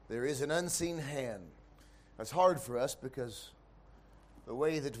There is an unseen hand. That's hard for us because the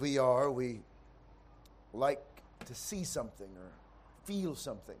way that we are, we like to see something or feel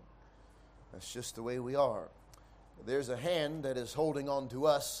something. That's just the way we are. There's a hand that is holding on to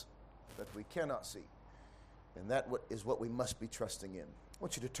us that we cannot see. And that is what we must be trusting in. I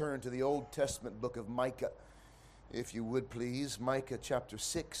want you to turn to the Old Testament book of Micah, if you would please. Micah chapter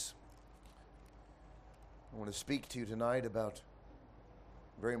 6. I want to speak to you tonight about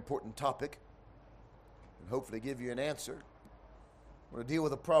a very important topic and hopefully give you an answer. I want to deal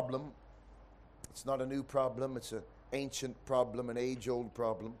with a problem. It's not a new problem. It's an ancient problem, an age-old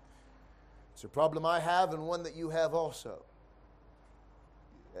problem. It's a problem I have and one that you have also.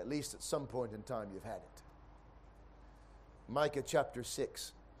 At least at some point in time you've had it. Micah chapter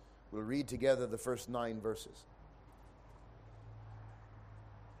 6. We'll read together the first 9 verses.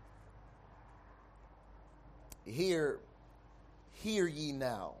 Hear ye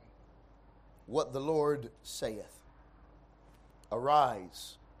now what the Lord saith.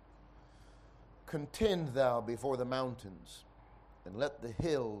 Arise, contend thou before the mountains, and let the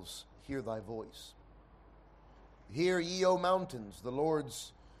hills hear thy voice. Hear ye, O mountains, the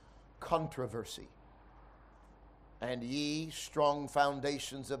Lord's controversy, and ye strong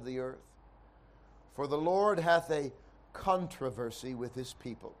foundations of the earth. For the Lord hath a controversy with his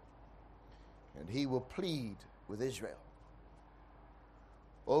people, and he will plead with Israel.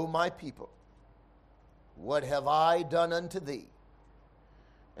 O my people, what have I done unto thee?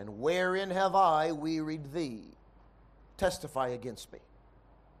 And wherein have I wearied thee? Testify against me.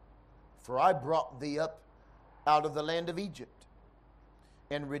 For I brought thee up out of the land of Egypt,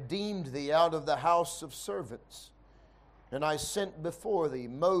 and redeemed thee out of the house of servants. And I sent before thee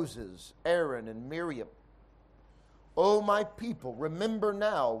Moses, Aaron, and Miriam. O my people, remember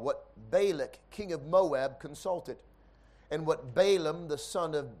now what Balak, king of Moab, consulted, and what Balaam, the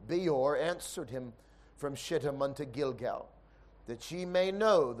son of Beor, answered him from Shittim unto Gilgal, that ye may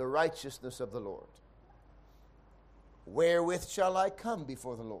know the righteousness of the Lord. Wherewith shall I come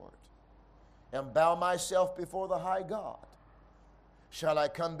before the Lord, and bow myself before the high God? Shall I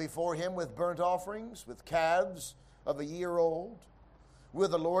come before him with burnt offerings, with calves of a year old? Will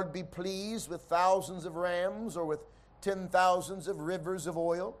the Lord be pleased with thousands of rams, or with 10,000s of rivers of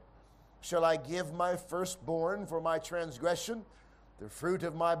oil? Shall I give my firstborn for my transgression, the fruit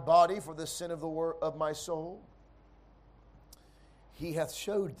of my body for the sin of my soul? He hath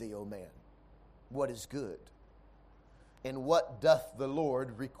showed thee, O man, what is good, and what doth the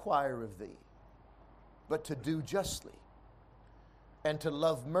Lord require of thee, but to do justly, and to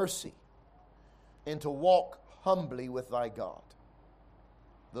love mercy, and to walk humbly with thy God.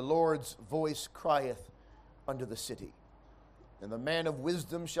 The Lord's voice crieth unto the city, and the man of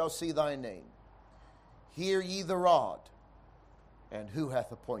wisdom shall see thy name. Hear ye the rod, and who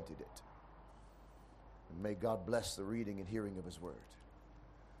hath appointed it? And may God bless the reading and hearing of his word.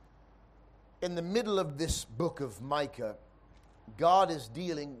 In the middle of this book of Micah, God is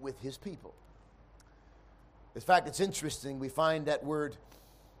dealing with his people. In fact, it's interesting, we find that word,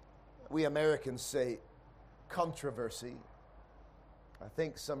 we Americans say controversy. I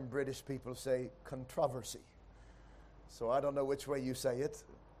think some British people say controversy. So I don't know which way you say it,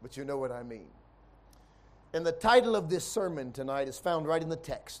 but you know what I mean. And the title of this sermon tonight is found right in the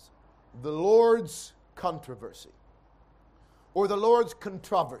text. The Lord's controversy, or the Lord's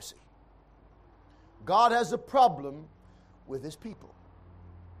controversy. God has a problem with his people.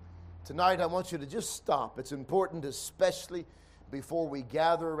 Tonight I want you to just stop. It's important, especially before we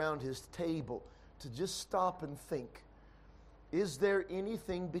gather around his table, to just stop and think. Is there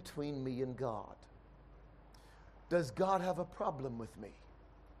anything between me and God? Does God have a problem with me?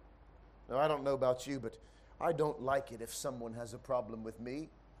 Now, I don't know about you, but I don't like it if someone has a problem with me.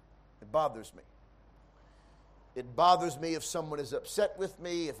 It bothers me. It bothers me if someone is upset with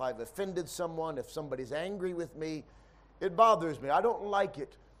me, if I've offended someone, if somebody's angry with me. It bothers me. I don't like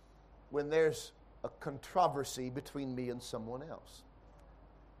it when there's a controversy between me and someone else.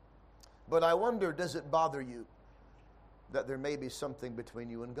 But I wonder, does it bother you that there may be something between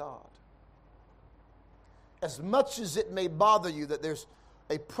you and God? As much as it may bother you that there's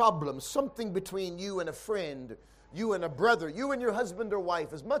a problem, something between you and a friend, you and a brother, you and your husband or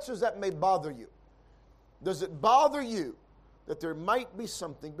wife, as much as that may bother you, does it bother you that there might be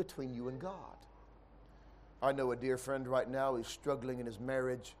something between you and God? I know a dear friend right now who's struggling in his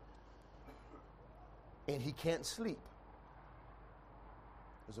marriage, and he can't sleep.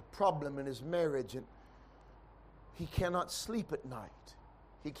 There's a problem in his marriage, and he cannot sleep at night.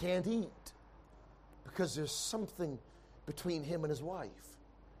 He can't eat because there's something between him and his wife.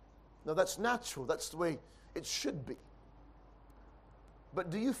 Now, that's natural. That's the way it should be. But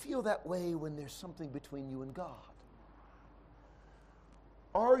do you feel that way when there's something between you and God?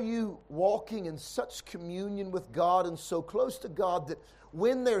 Are you walking in such communion with God and so close to God that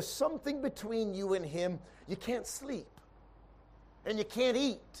when there's something between you and Him, you can't sleep, and you can't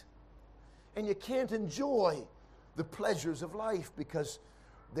eat, and you can't enjoy the pleasures of life because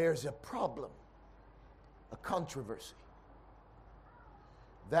there's a problem, a controversy?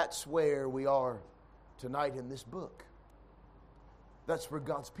 That's where we are tonight in this book. That's where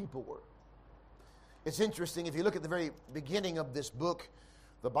God's people were. It's interesting, if you look at the very beginning of this book,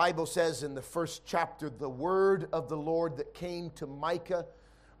 the Bible says in the first chapter, the word of the Lord that came to Micah,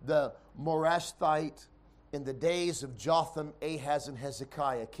 the Morasthite, in the days of Jotham, Ahaz, and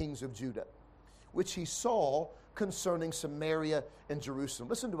Hezekiah, kings of Judah, which he saw concerning Samaria and Jerusalem.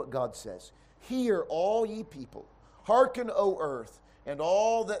 Listen to what God says. Hear, all ye people, hearken, O earth, and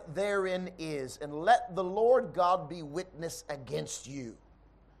all that therein is, and let the Lord God be witness against you,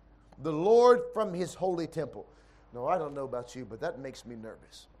 the Lord from His holy temple. No, I don't know about you, but that makes me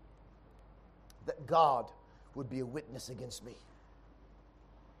nervous. That God would be a witness against me.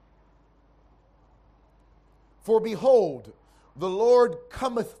 For behold, the Lord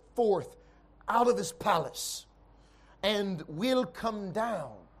cometh forth out of His palace, and will come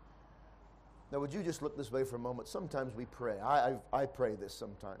down. Now, would you just look this way for a moment? Sometimes we pray. I pray this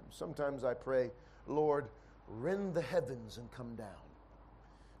sometimes. Sometimes I pray, Lord, rend the heavens and come down.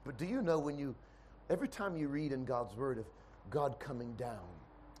 But do you know every time you read in God's Word of God coming down,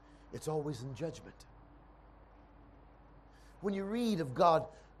 it's always in judgment. When you read of God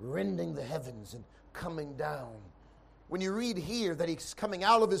rending the heavens and coming down, when you read here that He's coming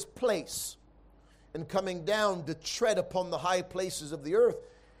out of His place and coming down to tread upon the high places of the earth,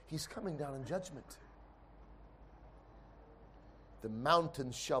 He's coming down in judgment. The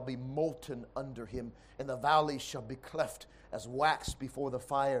mountains shall be molten under Him, and the valleys shall be cleft as wax before the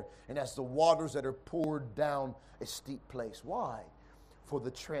fire, and as the waters that are poured down a steep place. Why? For the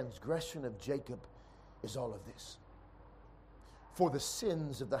transgression of Jacob is all of this. For the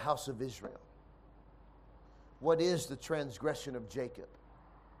sins of the house of Israel. What is the transgression of Jacob?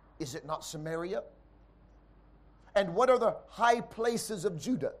 Is it not Samaria? And what are the high places of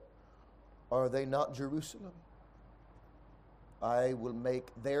Judah? Are they not Jerusalem?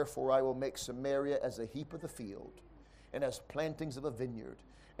 Therefore I will make Samaria as a heap of the field, and as plantings of a vineyard,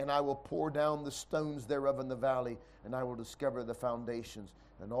 and I will pour down the stones thereof in the valley, and I will discover the foundations,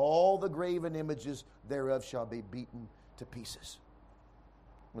 and all the graven images thereof shall be beaten to pieces.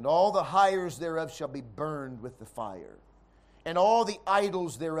 And all the hires thereof shall be burned with the fire, and all the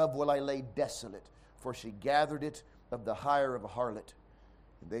idols thereof will I lay desolate, for she gathered it of the hire of a harlot,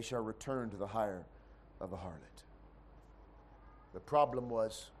 and they shall return to the hire of a harlot. The problem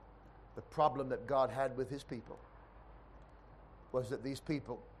that God had with His people was that these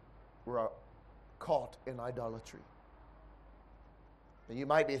people were caught in idolatry. And you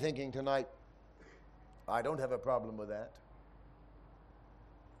might be thinking tonight, I don't have a problem with that.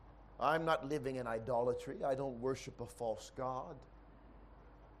 I'm not living in idolatry. I don't worship a false god.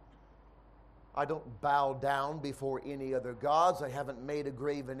 I don't bow down before any other gods. I haven't made a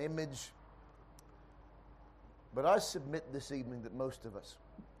graven image. But I submit this evening that most of us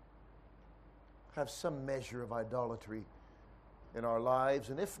have some measure of idolatry in our lives.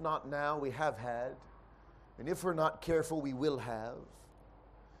 And if not now, we have had. And if we're not careful, we will have.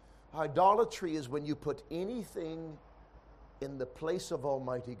 Idolatry is when you put anything in the place of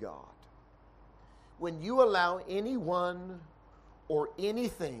Almighty God. When you allow anyone or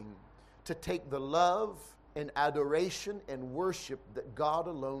anything to take the love and adoration and worship that God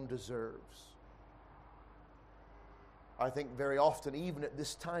alone deserves. I think very often, even at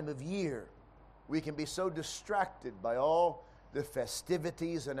this time of year, we can be so distracted by all the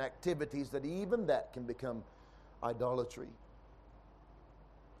festivities and activities that even that can become idolatry.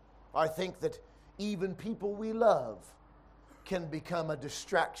 I think that even people we love can become a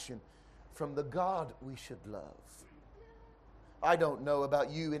distraction from the God we should love. I don't know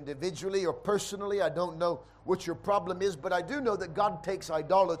about you individually or personally. I don't know what your problem is, but I do know that God takes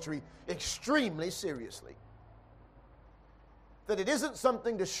idolatry extremely seriously. That it isn't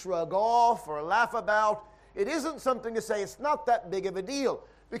something to shrug off or laugh about. It isn't something to say it's not that big of a deal,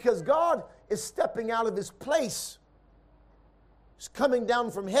 because God is stepping out of His place. He's coming down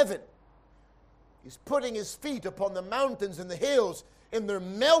from heaven. He's putting His feet upon the mountains and the hills, and they're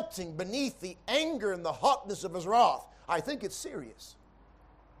melting beneath the anger and the hotness of His wrath. I think it's serious.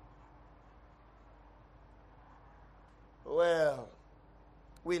 Well,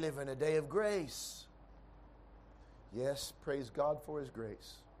 we live in a day of grace. Yes, praise God for His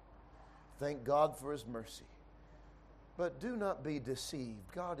grace. Thank God for His mercy. But do not be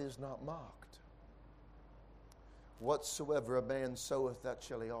deceived. God is not mocked. Whatsoever a man soweth, that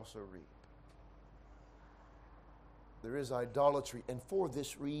shall he also reap. There is idolatry, and for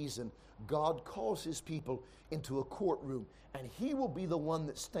this reason, God calls his people into a courtroom, and he will be the one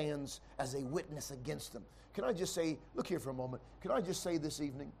that stands as a witness against them. Can I just say, look here for a moment, can I just say this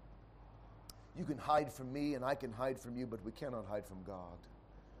evening, you can hide from me and I can hide from you, but we cannot hide from God.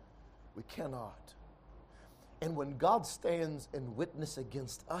 We cannot. And when God stands in witness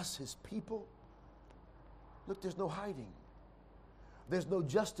against us, his people, look, there's no hiding. There's no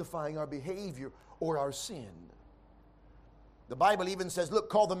justifying our behavior or our sin. The Bible even says, look,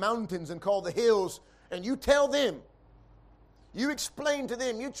 call the mountains and call the hills, and you tell them. You explain to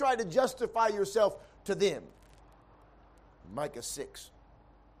them. You try to justify yourself to them. Micah 6.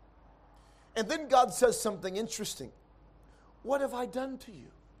 And then God says something interesting. What have I done to you?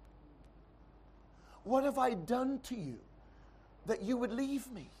 What have I done to you that you would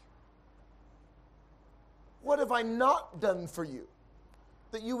leave me? What have I not done for you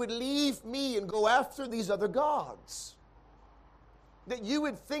that you would leave me and go after these other gods? That you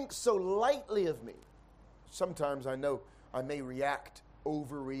would think so lightly of me. Sometimes I know I may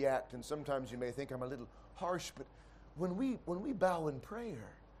overreact, and sometimes you may think I'm a little harsh, but when we bow in prayer,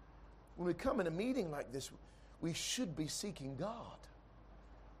 when we come in a meeting like this, we should be seeking God.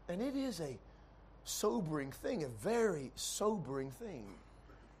 And it is a sobering thing, a very sobering thing.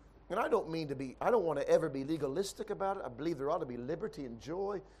 And I don't want to ever be legalistic about it. I believe there ought to be liberty and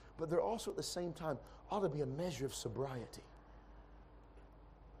joy, but there also at the same time ought to be a measure of sobriety.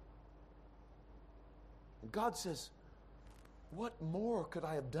 And God says, what more could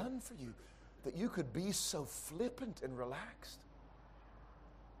I have done for you that you could be so flippant and relaxed?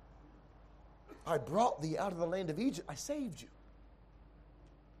 I brought thee out of the land of Egypt. I saved you.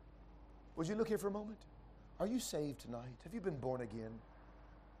 Would you look here for a moment? Are you saved tonight? Have you been born again?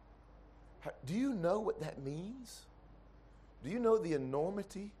 Do you know what that means? Do you know the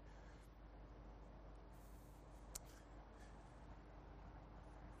enormity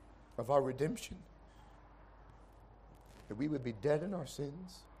of our redemption? That we would be dead in our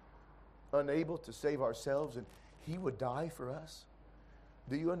sins, unable to save ourselves, and he would die for us.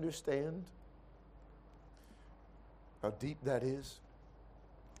 Do you understand how deep that is?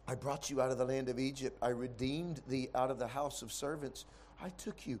 I brought you out of the land of Egypt. I redeemed thee out of the house of servants. I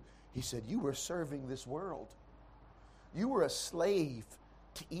took you. He said, you were serving this world. You were a slave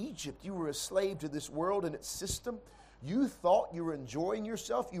to Egypt. You were a slave to this world and its system. You thought you were enjoying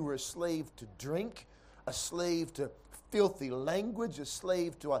yourself. You were a slave to drink, a slave to filthy language, a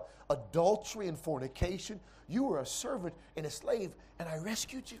slave to adultery and fornication. You were a servant and a slave, and I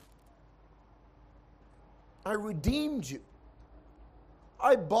rescued you. I redeemed you.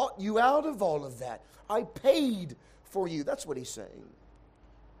 I bought you out of all of that. I paid for you. That's what he's saying.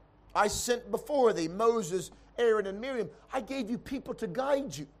 I sent before thee Moses, Aaron, and Miriam. I gave you people to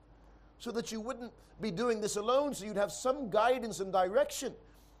guide you so that you wouldn't be doing this alone, so you'd have some guidance and direction.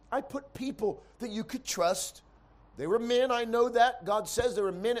 I put people that you could trust. They were men, I know that. God says they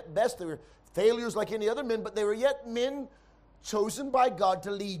were men at best. They were failures like any other men, but they were yet men chosen by God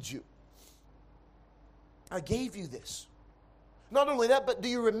to lead you. I gave you this. Not only that, but do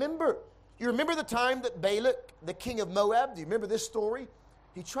you remember? You remember the time that Balak, the king of Moab, do you remember this story?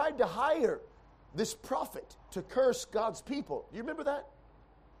 He tried to hire this prophet to curse God's people. Do you remember that?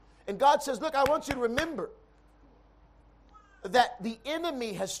 And God says, look, I want you to remember that the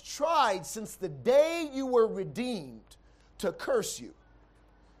enemy has tried since the day you were redeemed to curse you.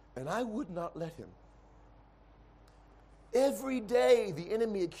 And I would not let him. Every day the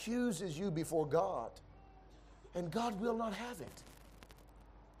enemy accuses you before God. And God will not have it.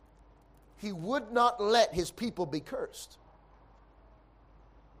 He would not let his people be cursed.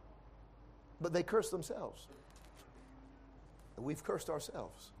 But they curse themselves. And we've cursed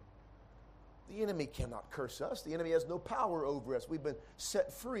ourselves. The enemy cannot curse us. The enemy has no power over us. We've been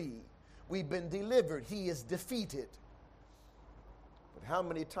set free. We've been delivered. He is defeated. But how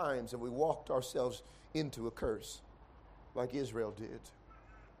many times have we walked ourselves into a curse like Israel did?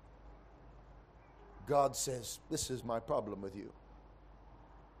 God says, this is my problem with you.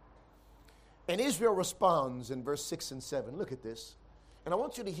 And Israel responds in verse 6 and 7. Look at this. And I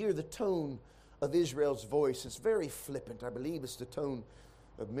want you to hear the tone of Israel's voice. It's very flippant. I believe it's the tone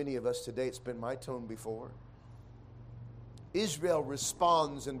of many of us today. It's been my tone before. Israel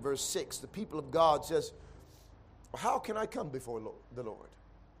responds in verse 6. The people of God says, how can I come before the Lord?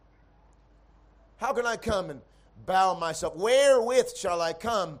 How can I come and bow myself. Wherewith shall I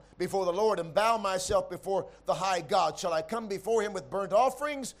come before the Lord and bow myself before the high God? Shall I come before him with burnt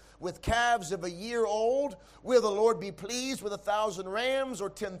offerings, with calves of a year old? Will the Lord be pleased with 1,000 rams or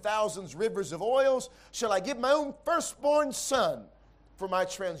 10,000 rivers of oils? Shall I give my own firstborn son for my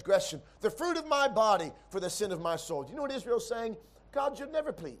transgression, the fruit of my body for the sin of my soul? Do you know what Israel's saying? God, you're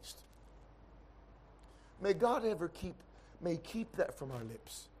never pleased. May God keep that from our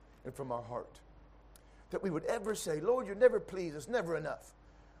lips and from our heart. That we would ever say, Lord, you're never pleased. It's never enough.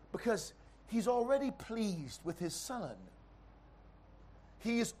 Because he's already pleased with his son.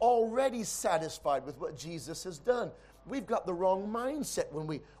 He is already satisfied with what Jesus has done. We've got the wrong mindset when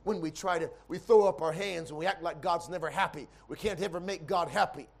we throw up our hands and we act like God's never happy. We can't ever make God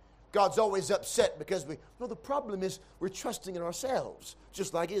happy. God's always upset because no, the problem is we're trusting in ourselves,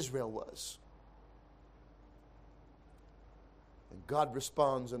 just like Israel was. And God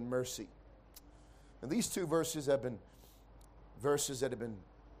responds in mercy. And these two verses have been verses that have been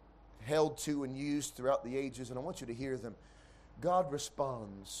held to and used throughout the ages, and I want you to hear them. God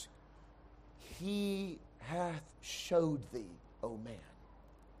responds, He hath showed thee, O man,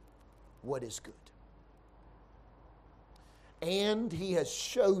 what is good. And he has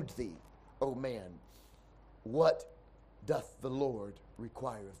showed thee, O man, what doth the Lord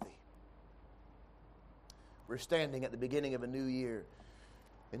require of thee. We're standing at the beginning of a new year,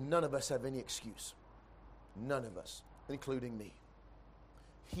 and none of us have any excuse. None of us, including me.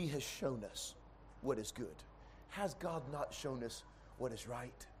 He has shown us what is good. Has God not shown us what is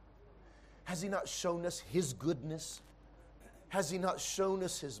right? Has he not shown us his goodness? Has he not shown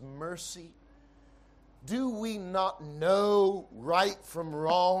us his mercy? Do we not know right from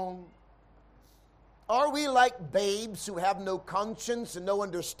wrong? Are we like babes who have no conscience and no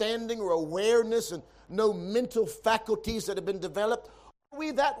understanding or awareness and no mental faculties that have been developed? Are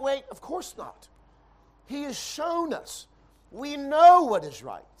we that way? Of course not. He has shown us. We know what is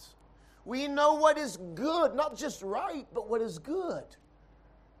right. We know what is good, not just right, but what is good.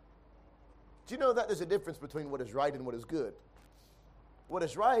 Do you know that there's a difference between what is right and what is good? What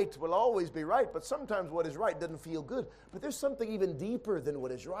is right will always be right, but sometimes what is right doesn't feel good. But there's something even deeper than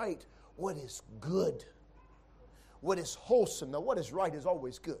what is right. What is good? What is wholesome? Now, what is right is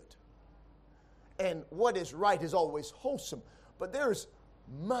always good. And what is right is always wholesome. But there's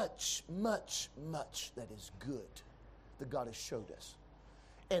much, much, much that is good that God has showed us.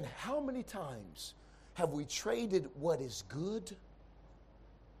 And how many times have we traded what is good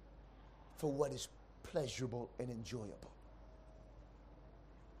for what is pleasurable and enjoyable?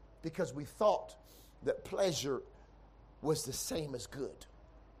 Because we thought that pleasure was the same as good.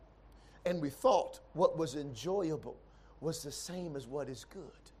 And we thought what was enjoyable was the same as what is good.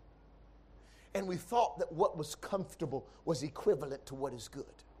 And we thought that what was comfortable was equivalent to what is good.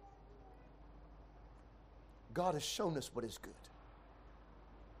 God has shown us what is good.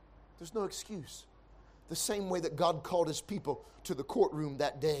 There's no excuse. The same way that God called his people to the courtroom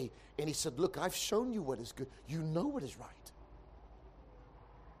that day and he said, look, I've shown you what is good. You know what is right.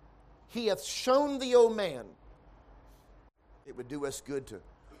 He hath shown thee, O man. It would do us good to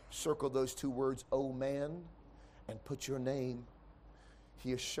circle those two words, O man, and put your name.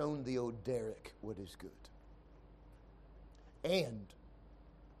 He has shown thee, O Derek, what is good. And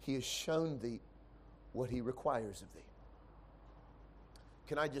he has shown thee what he requires of thee.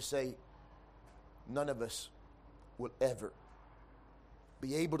 Can I just say, none of us will ever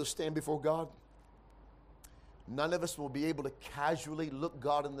be able to stand before God. None of us will be able to casually look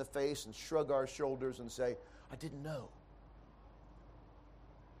God in the face and shrug our shoulders and say, I didn't know.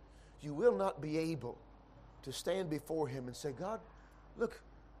 You will not be able to stand before him and say, God, look,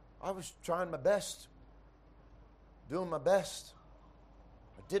 I was trying my best, doing my best.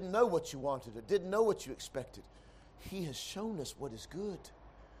 I didn't know what you wanted. I didn't know what you expected. He has shown us what is good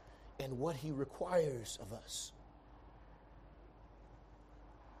and what he requires of us.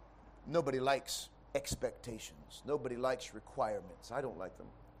 Nobody likes expectations. Nobody likes requirements. I don't like them.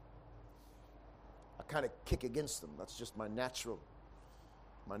 I kind of kick against them. That's just my natural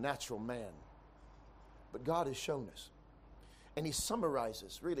man. But God has shown us. And he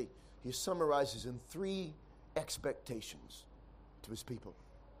summarizes in 3 expectations to his people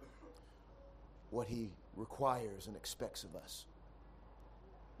what he requires and expects of us.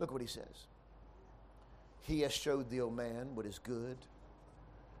 Look what he says. He has showed thee, O man, what is good,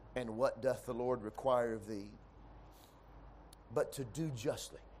 and what doth the Lord require of thee, but to do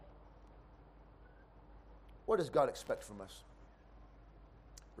justly. What does God expect from us?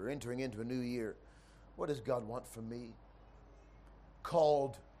 We're entering into a new year. What does God want from me?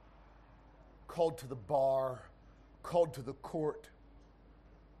 Called to the bar, called to the court,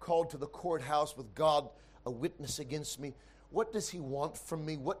 called to the courthouse with God a witness against me. What does he want from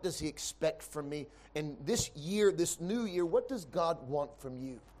me? What does he expect from me? And this year, this new year, what does God want from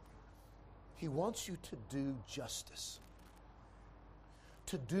you? He wants you to do justice,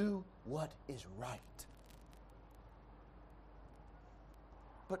 to do what is right.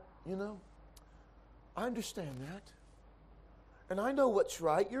 But, I understand that. And I know what's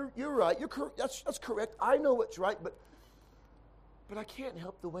right. You're right. That's correct. I know what's right, but I can't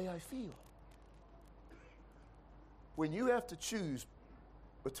help the way I feel. When you have to choose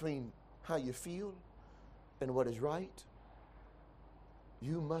between how you feel and what is right,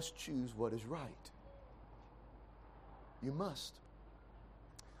 you must choose what is right. You must.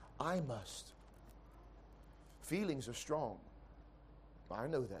 I must. Feelings are strong. I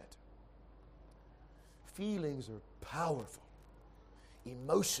know that. Feelings are powerful.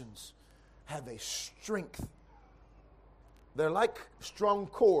 Emotions have a strength. They're like strong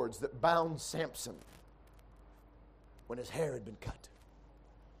cords that bound Samson when his hair had been cut.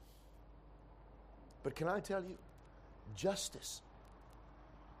 But can I tell you, justice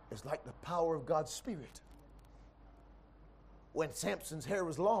is like the power of God's Spirit. When Samson's hair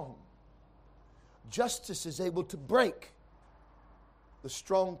was long, justice is able to break the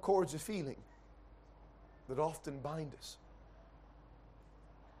strong cords of feeling that often bind us.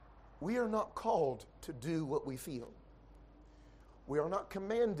 We are not called to do what we feel. We are not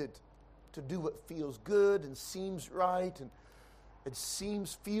commanded to do what feels good and seems right and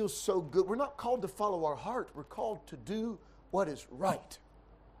feels so good. We're not called to follow our heart. We're called to do what is right.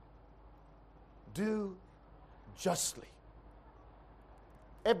 Do justly.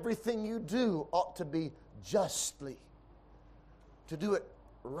 Everything you do ought to be justly. To do it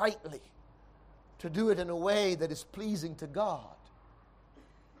rightly. To do it in a way that is pleasing to God.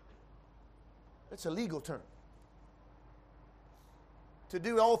 It's a legal term. To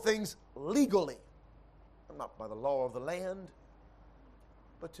do all things legally. Not by the law of the land,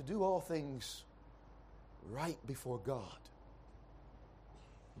 but to do all things right before God.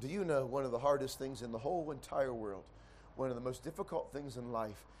 Do you know one of the hardest things in the whole entire world, one of the most difficult things in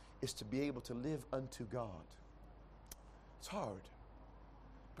life, is to be able to live unto God? It's hard.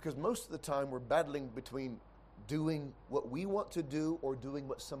 Because most of the time we're battling between doing what we want to do or doing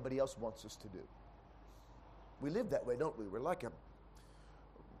what somebody else wants us to do. We live that way, don't we? We're like a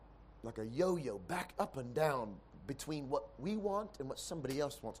yo-yo, back up and down between what we want and what somebody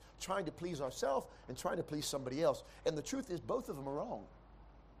else wants, trying to please ourselves and trying to please somebody else. And the truth is, both of them are wrong.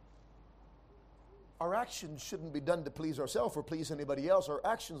 Our actions shouldn't be done to please ourselves or please anybody else. Our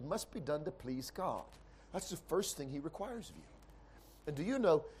actions must be done to please God. That's the first thing He requires of you. And do you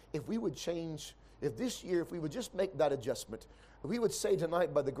know, if we would change, if this year, if we would just make that adjustment, if we would say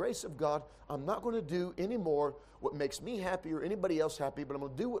tonight, by the grace of God, I'm not going to do anymore what makes me happy or anybody else happy, but I'm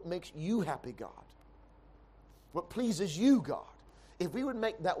going to do what makes you happy, God. What pleases you, God. If we would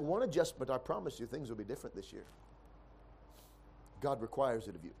make that one adjustment, I promise you things will be different this year. God requires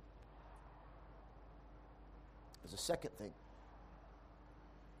it of you. There's a second thing.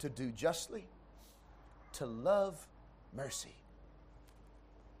 To do justly, to love mercy.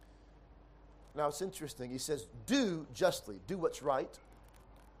 Now it's interesting. He says, do justly, do what's right,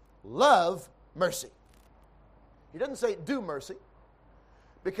 love mercy. He doesn't say do mercy,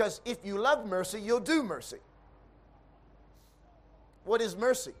 because if you love mercy, you'll do mercy. What is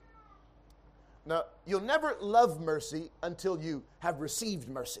mercy? Now, you'll never love mercy until you have received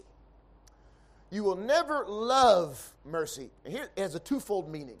mercy. You will never love mercy. And here it has a twofold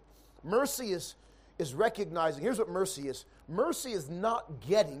meaning. Mercy is recognizing, here's what mercy is. Mercy is not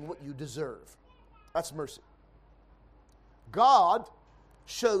getting what you deserve. That's mercy. God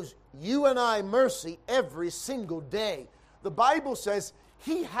shows you and I mercy every single day. The Bible says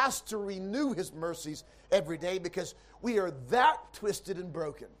He has to renew His mercies every day because we are that twisted and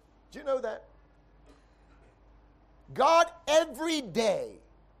broken. Do you know that? God every day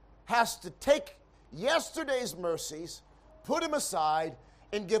has to take yesterday's mercies, put them aside,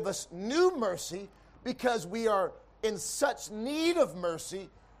 and give us new mercy because we are in such need of mercy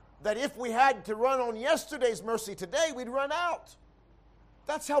that if we had to run on yesterday's mercy today, we'd run out.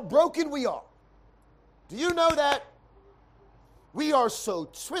 That's how broken we are. Do you know that? We are so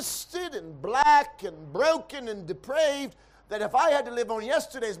twisted and black and broken and depraved that if I had to live on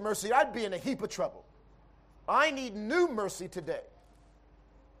yesterday's mercy, I'd be in a heap of trouble. I need new mercy today.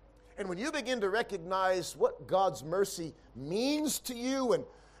 And when you begin to recognize what God's mercy means to you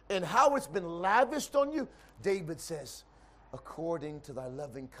and how it's been lavished on you, David says, according to thy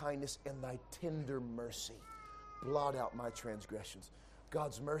loving kindness and thy tender mercy, blot out my transgressions.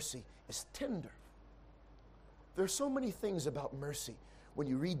 God's mercy is tender. There are so many things about mercy. when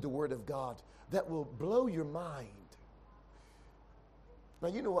you read the Word of God that will blow your mind. Now,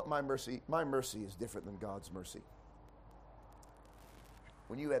 you know what my mercy is different than God's mercy.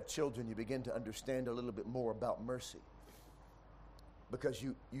 When you have children, you begin to understand a little bit more about mercy. Because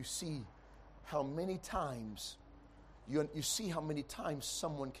you see how many times, you see how many times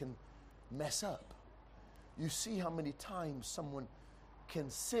someone can mess up. You see how many times someone can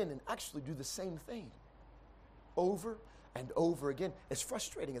sin and actually do the same thing over and over again. It's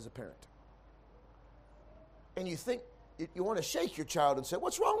frustrating as a parent. And you think, you want to shake your child and say,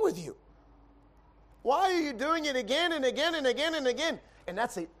 what's wrong with you? Why are you doing it again and again and again and again? And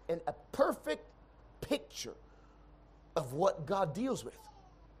that's a perfect picture of what God deals with.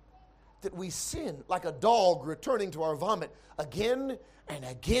 That we sin like a dog returning to our vomit again and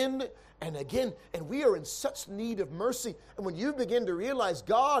again and again. And we are in such need of mercy. And when you begin to realize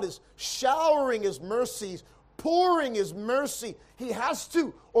God is showering His mercies, pouring His mercy, He has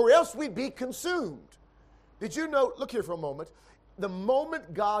to, or else we'd be consumed. Did you know, look here for a moment, the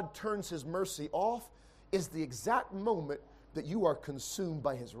moment God turns His mercy off is the exact moment that you are consumed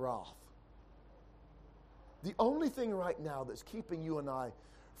by His wrath. The only thing right now that's keeping you and I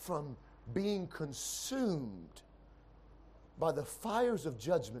from being consumed by the fires of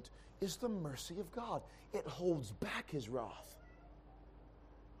judgment is the mercy of God. It holds back His wrath.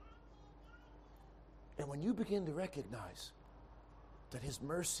 And when you begin to recognize that His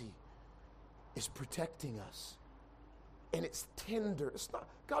mercy is protecting us, and it's tender, it's not,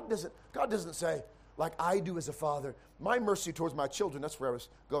 God doesn't say, like I do as a father, my mercy towards my children, that's where I was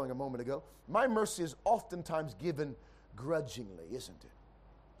going a moment ago, my mercy is oftentimes given grudgingly, isn't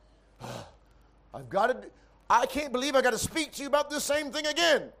it? I can't believe I got to speak to you about this same thing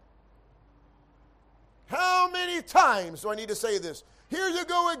again. How many times do I need to say this? Here you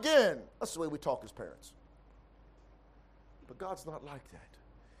go again. That's the way we talk as parents. But God's not like that.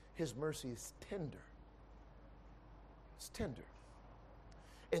 His mercy is tender. It's tender.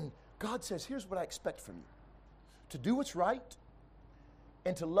 And God says, here's what I expect from you. To do what's right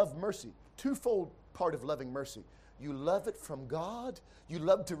and to love mercy. Twofold part of loving mercy. You love it from God. You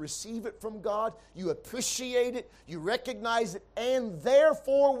love to receive it from God. You appreciate it. You recognize it. And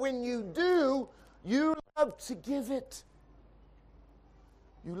therefore, when you do, you love to give it.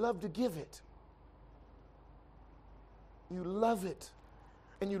 You love to give it. You love it.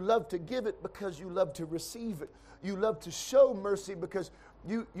 And you love to give it because you love to receive it. You love to show mercy because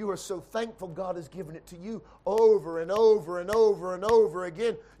you are so thankful God has given it to you over and over and over and over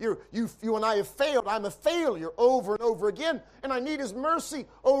again. You and I have failed. I'm a failure over and over again. And I need His mercy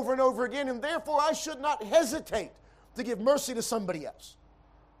over and over again. And therefore, I should not hesitate to give mercy to somebody else.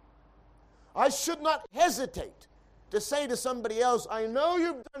 I should not hesitate to say to somebody else, I know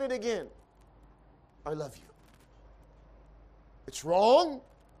you've done it again. I love you. It's wrong.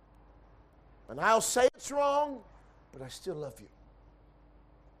 And I'll say it's wrong, but I still love you.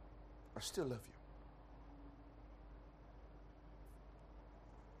 I still love you.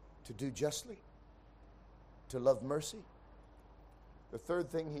 To do justly, to love mercy. The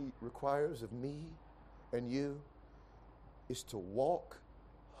third thing He requires of me and you is to walk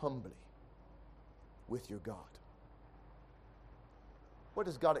humbly with your God. What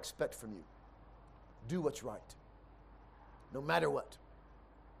does God expect from you? Do what's right, no matter what.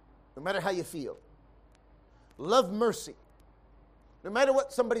 No matter how you feel. Love mercy. No matter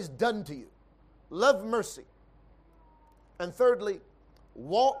what somebody's done to you. Love mercy. And thirdly,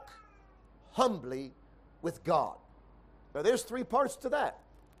 walk humbly with God. Now there's three parts to that.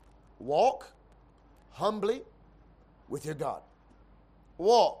 Walk humbly with your God.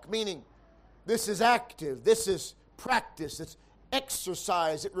 Walk, meaning this is active, this is practice, it's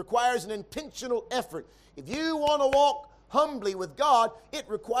exercise. It requires an intentional effort. If you want to walk humbly with God, it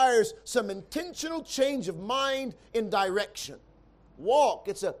requires some intentional change of mind and direction. Walk,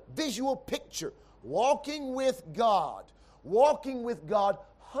 it's a visual picture. Walking with God. Walking with God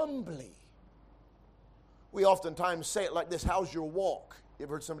humbly. We oftentimes say it like this, how's your walk? You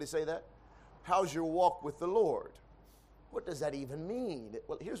ever heard somebody say that? How's your walk with the Lord? What does that even mean?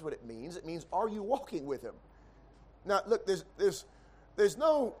 Well, here's what it means. It means, are you walking with Him? Now, look, there's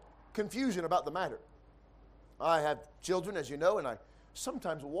no confusion about the matter. I have children, as you know, and I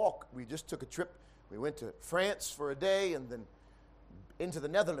sometimes walk. We just took a trip. We went to France for a day and then into the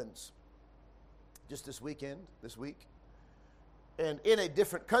Netherlands just this week. And in a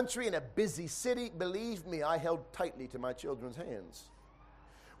different country, in a busy city, believe me, I held tightly to my children's hands.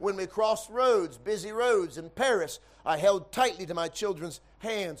 When we crossed roads, busy roads in Paris, I held tightly to my children's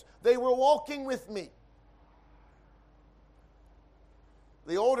hands. They were walking with me.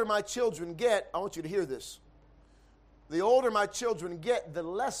 The older my children get, I want you to hear this, The older my children get, the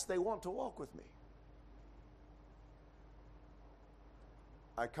less they want to walk with me.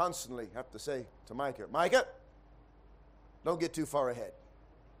 I constantly have to say to Micah, Micah, don't get too far ahead.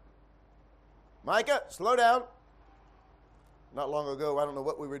 Micah, slow down. Not long ago, I don't know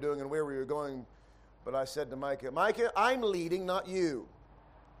what we were doing and where we were going, but I said to Micah, Micah, I'm leading, not you.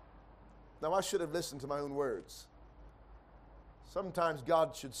 Now, I should have listened to my own words. Sometimes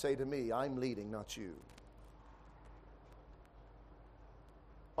God should say to me, I'm leading, not you.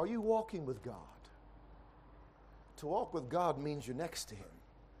 Are you walking with God? To walk with God means you're next to Him.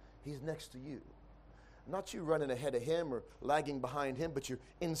 He's next to you. Not you running ahead of Him or lagging behind Him, but you're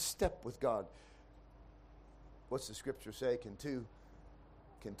in step with God. What's the scripture say? Can two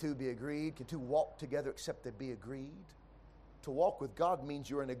be agreed? Can two walk together except they be agreed? To walk with God means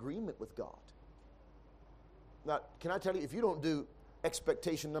you're in agreement with God. Now, can I tell you, if you don't do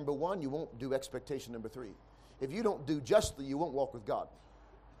expectation number 1, you won't do expectation number 3. If you don't do justly, you won't walk with God.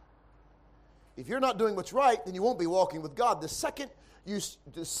 If you're not doing what's right, then you won't be walking with God. The second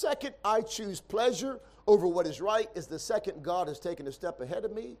I choose pleasure over what is right is the second God has taken a step ahead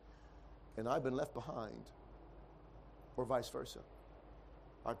of me and I've been left behind, or vice versa.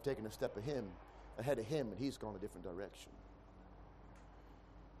 I've taken a step ahead of Him, and He's gone a different direction.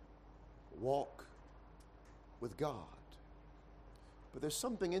 Walk with God. But there's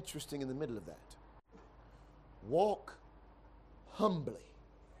something interesting in the middle of that. Walk humbly.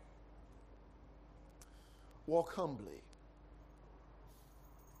 Walk humbly.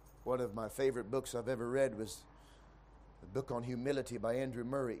 One of my favorite books I've ever read was a book on humility by Andrew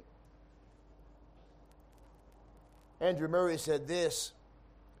Murray. Andrew Murray said this,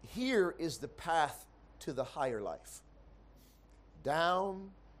 here is the path to the higher life.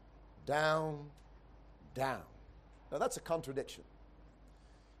 Down, down, down. Now that's a contradiction.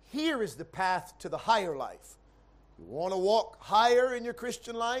 Here is the path to the higher life. You want to walk higher in your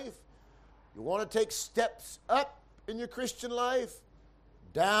Christian life? You want to take steps up in your Christian life?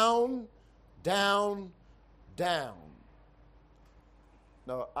 Down, down, down.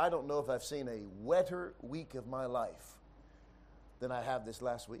 Now, I don't know if I've seen a wetter week of my life than I have this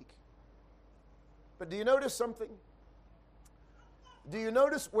last week. But do you notice something? Do you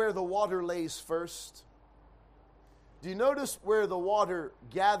notice where the water lays first? Do you notice where the water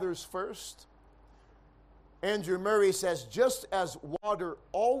gathers first? Andrew Murray says, just as water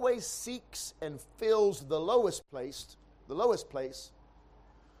always seeks and fills the lowest place,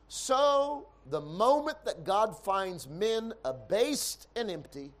 so the moment that God finds men abased and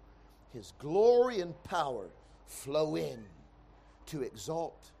empty, His glory and power flow in to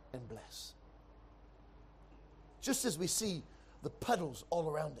exalt and bless. Just as we see the puddles all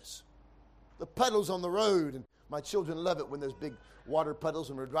around us, the puddles on the road, and my children love it when there's big water puddles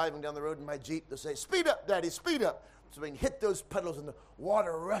and we're driving down the road in my Jeep, they'll say, speed up, Daddy, speed up. So we can hit those puddles and the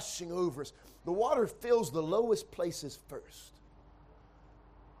water rushing over us. The water fills the lowest places first.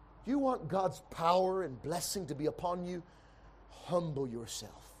 You want God's power and blessing to be upon you? Humble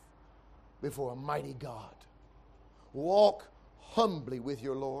yourself before a mighty God. Walk humbly with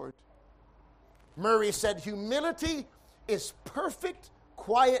your Lord. Murray said, humility is perfect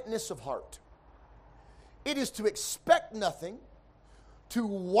quietness of heart. It is to expect nothing, to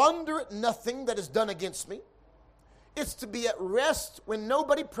wonder at nothing that is done against me. It's to be at rest when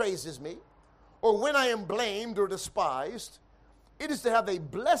nobody praises me or when I am blamed or despised. It is to have a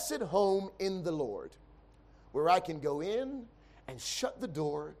blessed home in the Lord where I can go in and shut the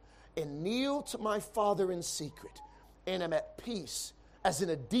door and kneel to my Father in secret and am at peace as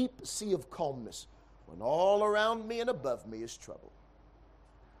in a deep sea of calmness when all around me and above me is trouble.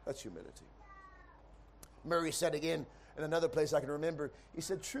 That's humility. Murray said again in another place I can remember, he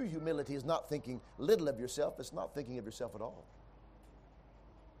said, true humility is not thinking little of yourself. It's not thinking of yourself at all.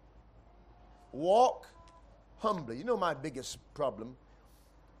 Walk humbly. You know my biggest problem?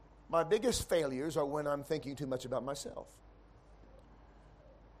 My biggest failures are when I'm thinking too much about myself.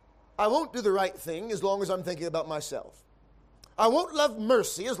 I won't do the right thing as long as I'm thinking about myself. I won't love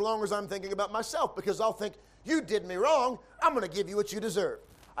mercy as long as I'm thinking about myself, because I'll think, you did me wrong, I'm going to give you what you deserve.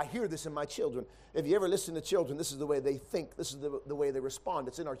 I hear this in my children. If you ever listen to children, this is the way they think. This is the way they respond.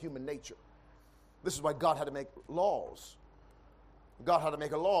 It's in our human nature. This is why God had to make laws. God had to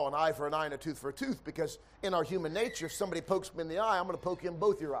make a law, an eye for an eye and a tooth for a tooth, because in our human nature, if somebody pokes me in the eye, I'm going to poke you in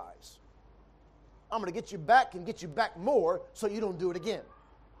both your eyes. I'm going to get you back and get you back more so you don't do it again.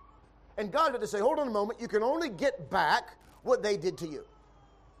 And God had to say, hold on a moment, you can only get back what they did to you.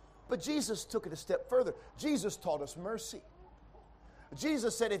 But Jesus took it a step further. Jesus taught us mercy.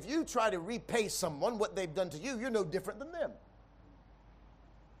 Jesus said, if you try to repay someone what they've done to you, you're no different than them.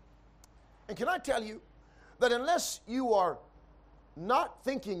 And can I tell you, that unless you are not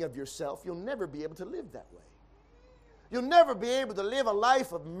thinking of yourself, you'll never be able to live that way. You'll never be able to live a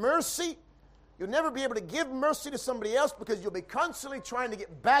life of mercy. You'll never be able to give mercy to somebody else because you'll be constantly trying to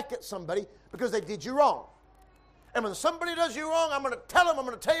get back at somebody because they did you wrong. And when somebody does you wrong, I'm going to tell them, I'm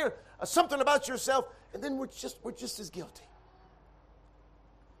going to tell you something about yourself, and then we're just as guilty.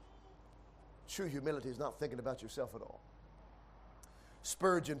 True humility is not thinking about yourself at all.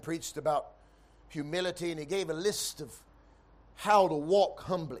 Spurgeon preached about humility, and he gave a list of how to walk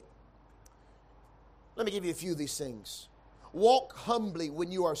humbly. Let me give you a few of these things. Walk humbly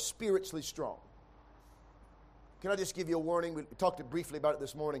when you are spiritually strong. Can I just give you a warning? We talked briefly about it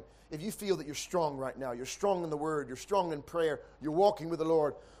this morning. If you feel that you're strong right now, you're strong in the Word, you're strong in prayer, you're walking with the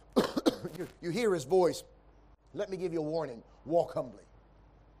Lord, you hear His voice, let me give you a warning. Walk humbly.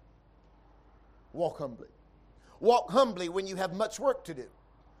 Walk humbly. Walk humbly when you have much work to do.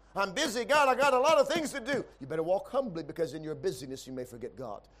 I'm busy, God, I got a lot of things to do. You better walk humbly because in your busyness you may forget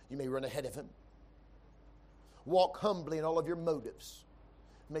God. You may run ahead of Him. Walk humbly in all of your motives.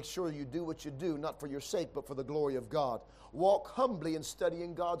 Make sure you do what you do, not for your sake, but for the glory of God. Walk humbly in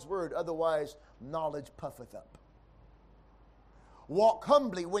studying God's Word, otherwise knowledge puffeth up. Walk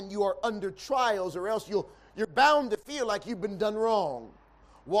humbly when you are under trials, or else you're bound to feel like you've been done wrong.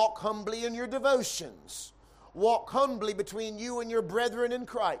 Walk humbly in your devotions. Walk humbly between you and your brethren in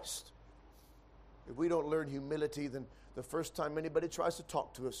Christ. If we don't learn humility, then the first time anybody tries to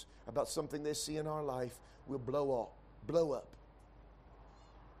talk to us about something they see in our life, we'll blow up.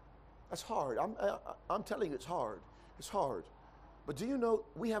 That's hard. I'm telling you, it's hard. It's hard. But do you know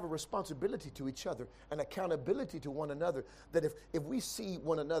we have a responsibility to each other and accountability to one another, that if we see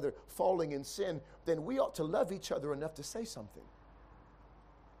one another falling in sin, then we ought to love each other enough to say something.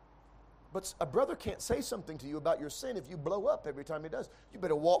 But a brother can't say something to you about your sin if you blow up every time he does. You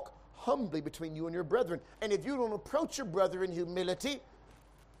better walk humbly between you and your brethren. And if you don't approach your brother in humility,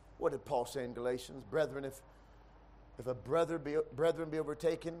 what did Paul say in Galatians? Brethren, if a brethren be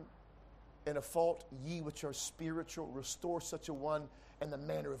overtaken in a fault, ye which are spiritual, restore such a one in the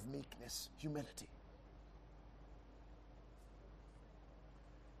manner of meekness, humility.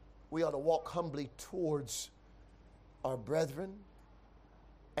 We ought to walk humbly towards our brethren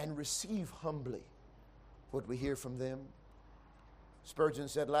and receive humbly what we hear from them. Spurgeon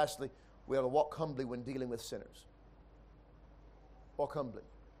said, lastly, we ought to walk humbly when dealing with sinners. Walk humbly,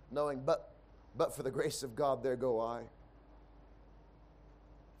 knowing, but for the grace of God, there go I.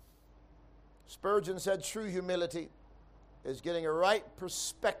 Spurgeon said, true humility is getting a right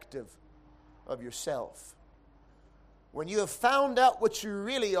perspective of yourself. When you have found out what you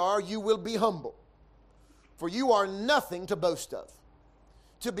really are, you will be humble, for you are nothing to boast of.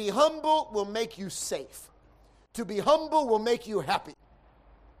 To be humble will make you safe. To be humble will make you happy.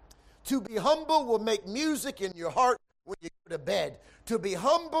 To be humble will make music in your heart when you go to bed. To be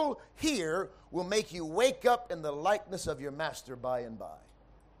humble here will make you wake up in the likeness of your master by and by.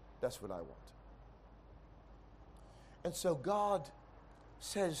 That's what I want. And so God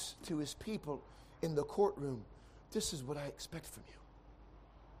says to His people in the courtroom, this is what I expect from you.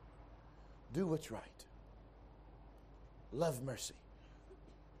 Do what's right. Love mercy.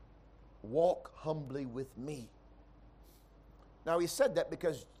 Walk humbly with me. Now He said that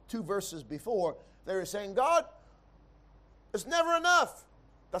because 2 verses before they were saying, God, it's never enough.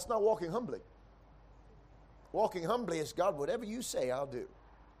 That's not walking humbly. Walking humbly is, God, whatever you say, I'll do.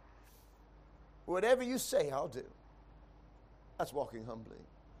 Whatever you say, I'll do. That's walking humbly.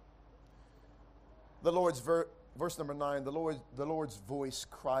 The Lord's verse number 9, the Lord's voice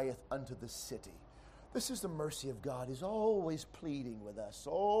crieth unto the city. This is the mercy of God. He's always pleading with us,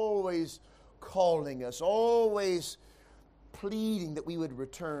 always calling us, always pleading that we would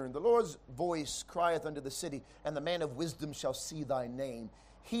return. The Lord's voice crieth unto the city, and the man of wisdom shall see thy name.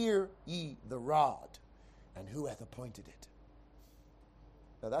 Hear ye the rod, and who hath appointed it?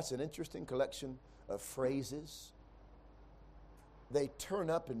 Now that's an interesting collection of phrases. They turn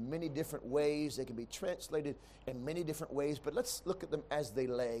up in many different ways. They can be translated in many different ways, but let's look at them as they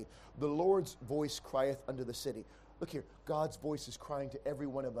lay. The Lord's voice crieth unto the city. Look here, God's voice is crying to every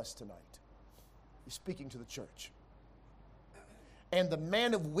one of us tonight. He's speaking to the church. And the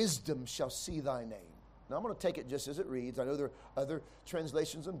man of wisdom shall see thy name. Now I'm going to take it just as it reads. I know there are other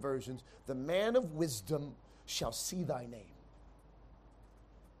translations and versions. The man of wisdom shall see thy name.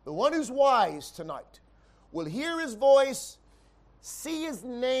 The one who's wise tonight will hear His voice, see His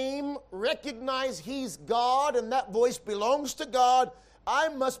name, recognize He's God, and that voice belongs to God. I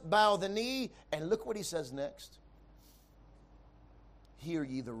must bow the knee. And look what He says next. Hear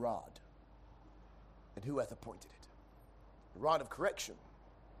ye the rod, and who hath appointed it? The rod of correction.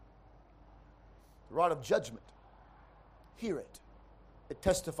 the rod of judgment. Hear it. It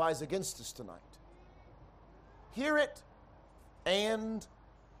testifies against us tonight. Hear it and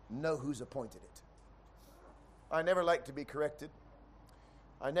know who's appointed it. I never like to be corrected.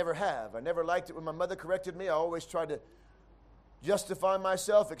 I never have. I never liked it when my mother corrected me. I always tried to justify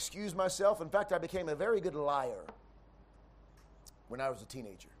myself, excuse myself. In fact, I became a very good liar when I was a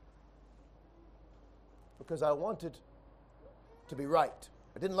teenager because I wanted to be right.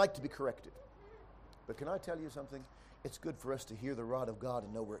 I didn't like to be corrected. But can I tell you something? It's good for us to hear the rod of God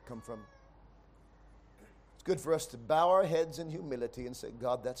and know where it come from. It's good for us to bow our heads in humility and say,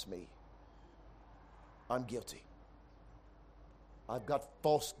 God, that's me. I'm guilty. I've got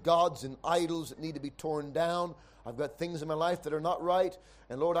false gods and idols that need to be torn down. I've got things in my life that are not right.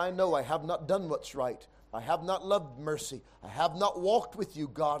 And Lord, I know I have not done what's right. I have not loved mercy. I have not walked with you,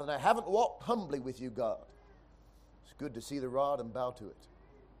 God, and I haven't walked humbly with you, God. It's good to see the rod and bow to it.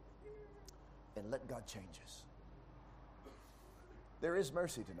 And let God change us. There is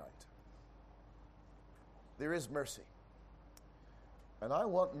mercy tonight. There is mercy. And I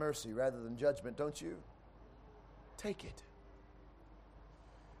want mercy rather than judgment, don't you? Take it.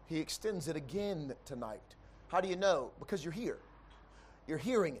 He extends it again tonight. How do you know? Because you're here. You're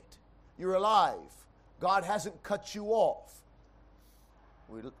hearing it. You're alive. God hasn't cut you off.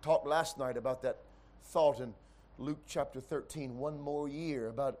 We talked last night about that thought in Luke chapter 13, one more year,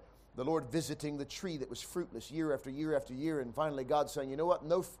 about the Lord visiting the tree that was fruitless year after year after year, and finally God saying, you know what,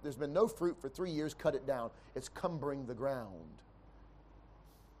 there's been no fruit for 3 years, cut it down. It's cumbering the ground.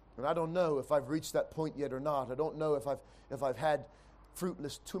 And I don't know if I've reached that point yet or not. I don't know if I've had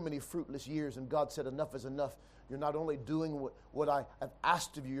too many fruitless years, and God said enough is enough. You're not only doing what I have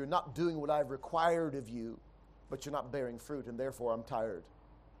asked of you, you're not doing what I've required of you, but you're not bearing fruit, and therefore I'm tired.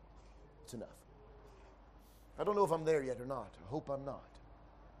 It's enough. I don't know if I'm there yet or not. I hope I'm not.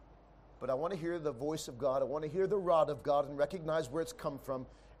 But I want to hear the voice of God. I want to hear the rod of God and recognize where it's come from,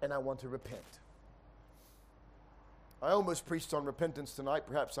 and I want to repent. I almost preached on repentance tonight.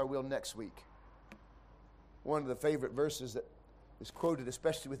 Perhaps I will next week. One of the favorite verses that is quoted,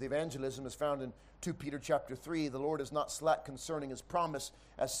 especially with evangelism, is found in 2 Peter chapter 3. The Lord is not slack concerning his promise,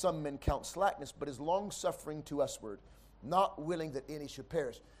 as some men count slackness, but is long-suffering to usward, not willing that any should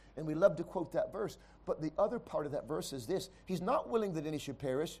perish. And we love to quote that verse. But the other part of that verse is this. He's not willing that any should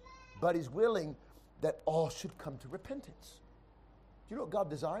perish, but he's willing that all should come to repentance. Do you know what God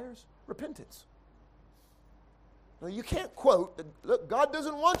desires? Repentance. Now, you can't quote, look, God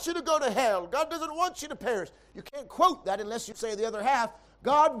doesn't want you to go to hell. God doesn't want you to perish. You can't quote that unless you say the other half.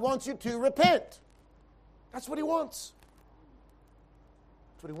 God wants you to repent. That's what he wants.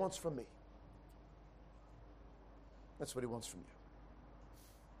 That's what he wants from me. That's what he wants from you.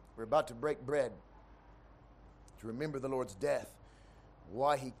 We're about to break bread to remember the Lord's death.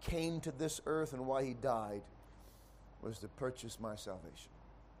 Why he came to this earth and why he died was to purchase my salvation.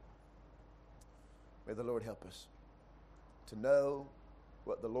 May the Lord help us to know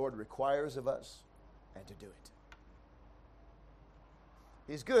what the Lord requires of us and to do it.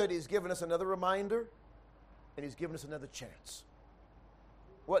 He's good. He's given us another reminder, and he's given us another chance.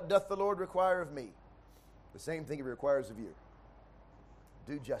 What doth the Lord require of me? The same thing he requires of you.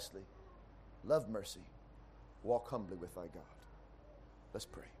 Do justly, love mercy, walk humbly with thy God. Let's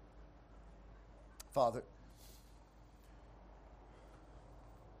pray. Father,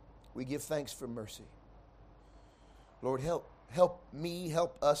 we give thanks for mercy. Lord, help me,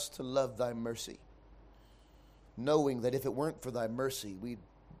 help us to love thy mercy, knowing that if it weren't for thy mercy,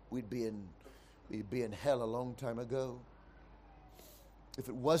 we'd be in hell a long time ago. If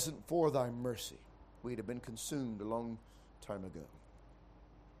it wasn't for thy mercy, we'd have been consumed a long time ago.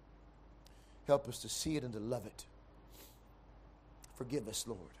 Help us to see it and to love it. Forgive us,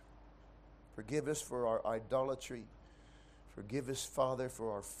 Lord. Forgive us for our idolatry. Forgive us, Father,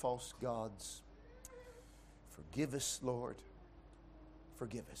 for our false gods. Forgive us, Lord.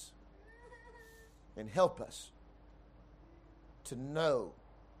 Forgive us. And help us to know,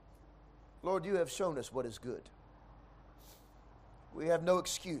 Lord, you have shown us what is good. We have no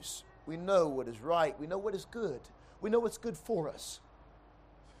excuse. We know what is right. We know what is good. We know what's good for us.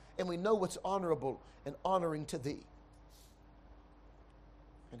 And we know what's honorable and honoring to thee.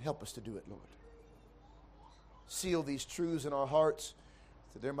 And help us to do it, Lord. Seal these truths in our hearts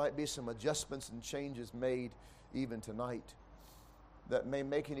that there might be some adjustments and changes made even tonight that may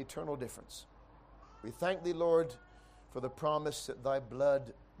make an eternal difference. We thank thee, Lord, for the promise that thy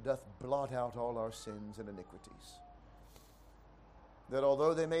blood doth blot out all our sins and iniquities. That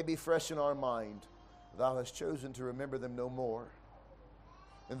although they may be fresh in our mind, thou hast chosen to remember them no more.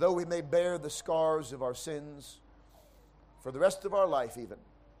 And though we may bear the scars of our sins for the rest of our life even,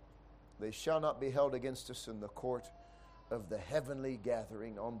 They shall not be held against us in the court of the heavenly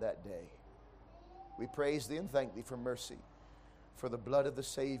gathering on that day. We praise thee and thank thee for mercy, for the blood of the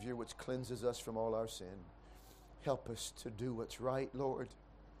Savior which cleanses us from all our sin. Help us to do what's right, Lord.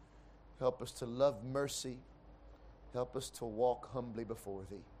 Help us to love mercy. Help us to walk humbly before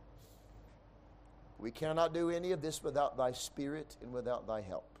thee. We cannot do any of this without thy Spirit and without thy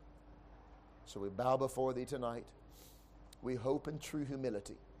help. So we bow before thee tonight. We hope in true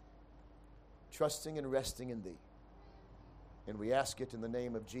humility, trusting and resting in thee. And we ask it in the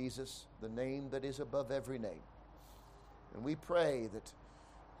name of Jesus, the name that is above every name. And we pray that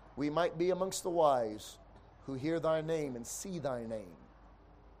we might be amongst the wise who hear thy name and see thy name.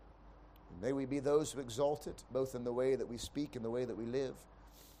 And may we be those who exalt it, both in the way that we speak and the way that we live.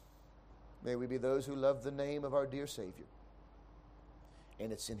 May we be those who love the name of our dear Savior.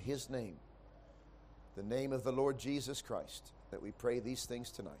 And it's in his name, the name of the Lord Jesus Christ, that we pray these things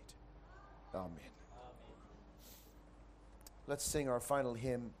tonight. Amen. Let's sing our final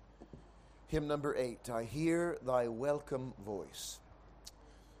hymn, hymn number 8, I Hear Thy Welcome Voice.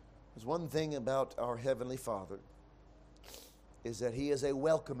 There's one thing about our Heavenly Father, is that he is a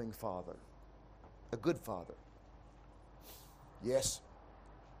welcoming Father, a good Father. Yes,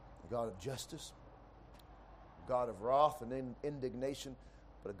 a God of justice, a God of wrath and indignation,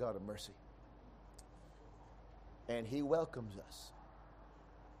 but a God of mercy. And he welcomes us.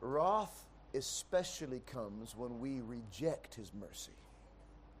 Wrath especially comes when we reject his mercy,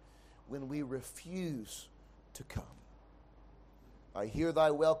 when we refuse to come. I hear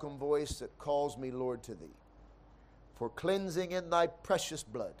thy welcome voice that calls me, Lord, to thee, for cleansing in thy precious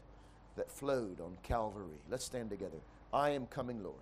blood that flowed on Calvary. Let's stand together. I am coming, Lord.